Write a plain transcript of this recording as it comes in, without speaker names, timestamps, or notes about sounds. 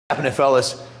happening,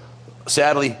 fellas?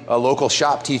 Sadly, a local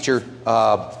shop teacher,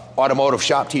 automotive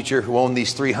shop teacher who owned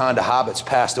these 3 Honda Hobbits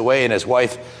passed away, and his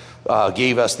wife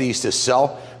gave us these to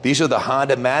sell. These are the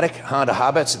Honda-matic Honda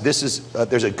Hobbits. This is,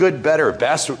 there's a good, better,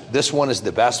 best. This one is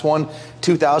the best one.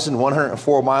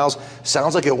 2,104 miles.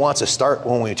 Sounds like it wants to start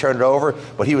when we turn it over,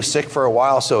 but he was sick for a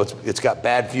while, so it's got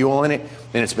bad fuel in it,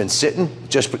 and it's been sitting.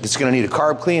 It's gonna need a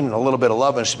carb clean and a little bit of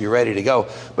love, and it should be ready to go.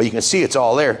 But you can see it's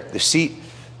all there. The seat,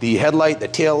 the headlight, the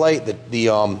tail light,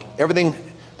 everything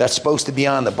that's supposed to be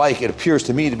on the bike, it appears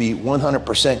to me to be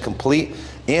 100% complete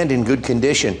and in good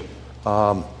condition.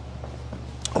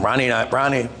 Ronnie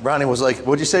was like,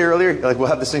 what'd you say earlier? Like, we'll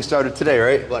have this thing started today,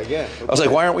 right? Like, yeah. I was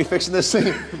like, why aren't we fixing this thing?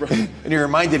 And he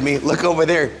reminded me, look over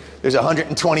there. There's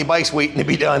 120 bikes waiting to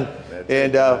be done.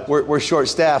 And we're short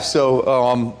staffed,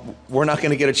 so we're not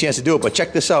gonna get a chance to do it. But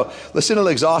check this out. Listen to the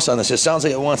exhaust on this. It sounds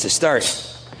like it wants to start.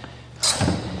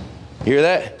 Hear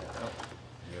that?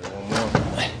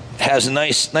 Has a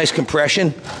nice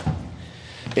compression.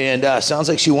 And sounds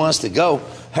like she wants to go.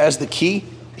 Has the key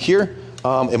here.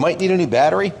 It might need a new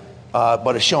battery,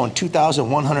 but it's showing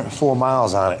 2,104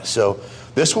 miles on it. So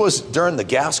this was during the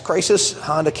gas crisis.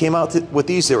 Honda came out with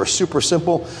these. They were super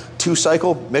simple,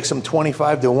 2-cycle, mix them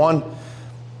 25 to 1,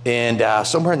 and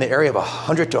somewhere in the area of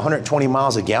 100 to 120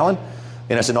 miles a gallon.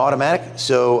 And it's an automatic,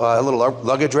 so a little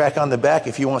luggage rack on the back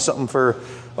if you want something for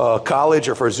college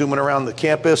or for zooming around the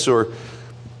campus or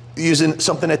using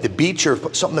something at the beach or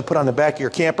something to put on the back of your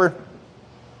camper.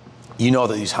 You know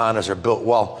that these Hondas are built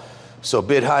well. So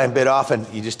bid high and bid often,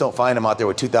 you just don't find them out there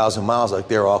with 2,000 miles like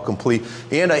they're all complete.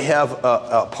 And I have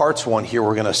a parts one here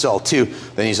we're gonna sell too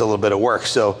that needs a little bit of work.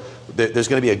 So there's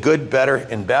gonna be a good, better,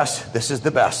 and best. This is the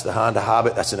best, the Honda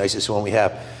Hobbit. That's the nicest one we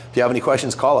have. If you have any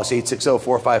questions, call us,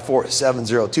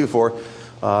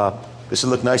 860-454-7024. This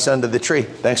will look nice under the tree.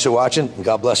 Thanks for watching, and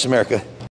God bless America.